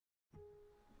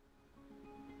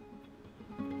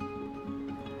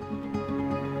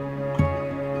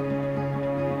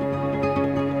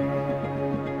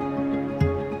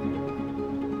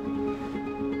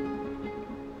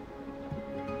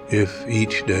If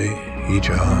each day, each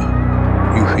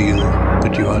hour, you feel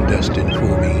that you are destined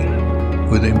for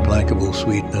me with implacable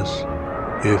sweetness,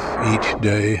 if each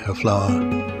day a flower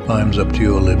climbs up to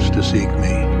your lips to seek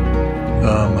me,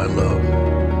 ah, my love,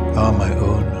 ah, my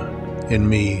own, in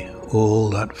me all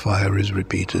that fire is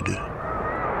repeated.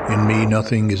 In me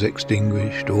nothing is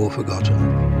extinguished or forgotten.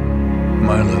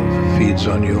 My love feeds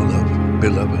on your love,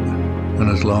 beloved, and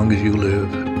as long as you live,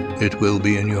 it will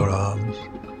be in your arms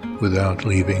without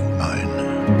leaving mine.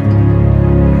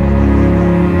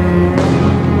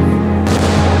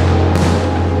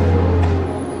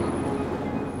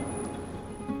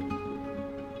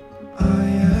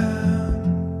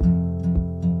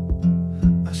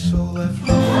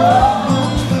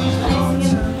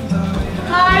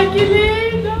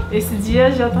 Esse dia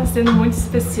já está sendo muito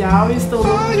especial e estou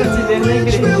louca para te ver na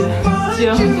igreja. Te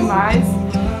amo demais.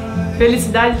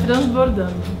 Felicidade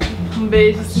transbordando. Um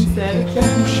beijo sincero.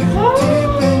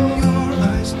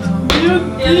 Meu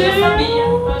Deus! Eu já sabia.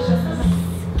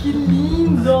 Que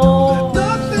lindo!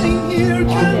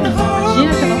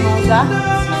 Imagina que eu não vou usar.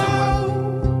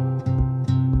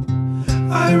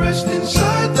 I rest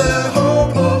inside the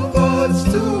hope of what's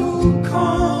to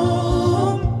come.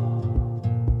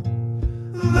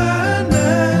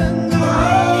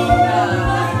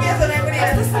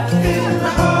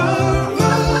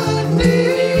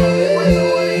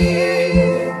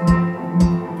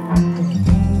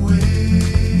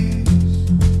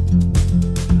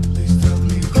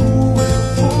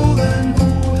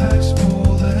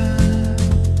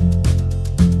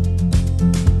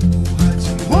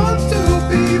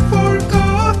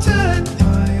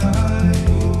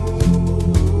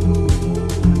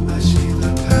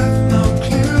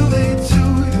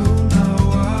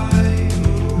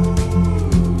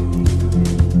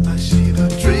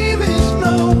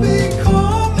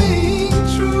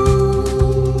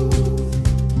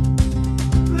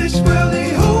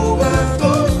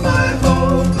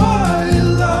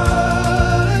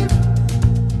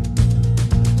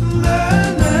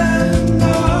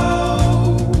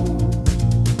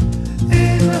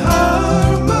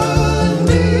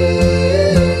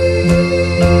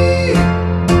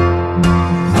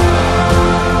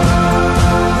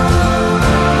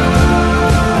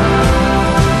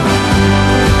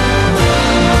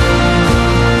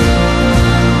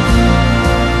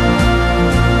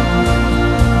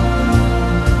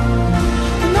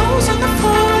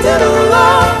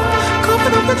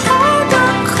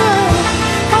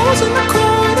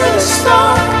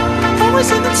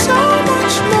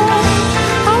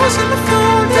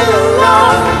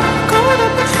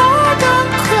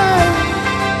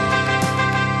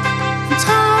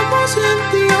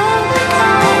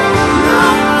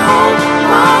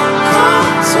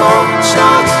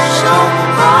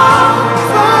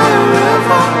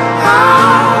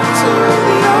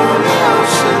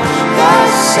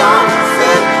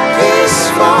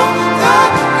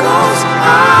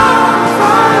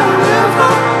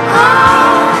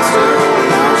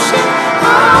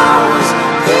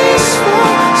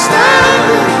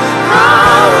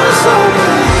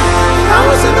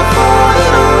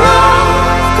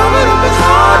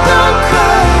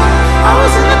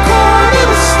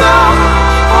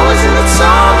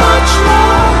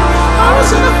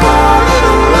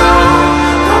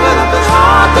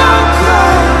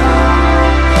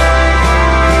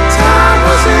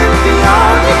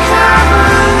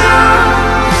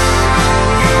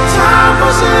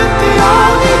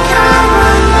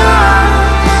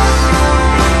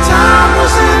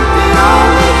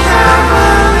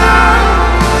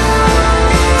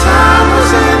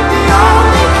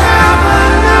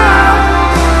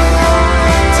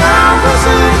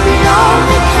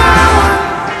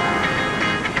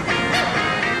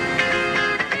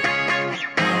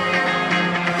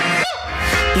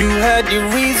 You had your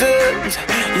reasons,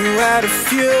 you had a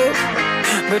few,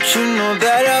 but you know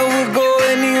that I would go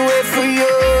anywhere for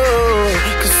you.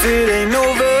 Cause it ain't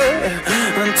over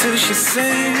until she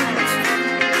sings.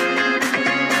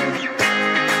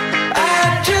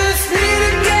 I just need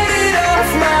to get it off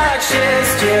my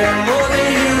chest, yeah.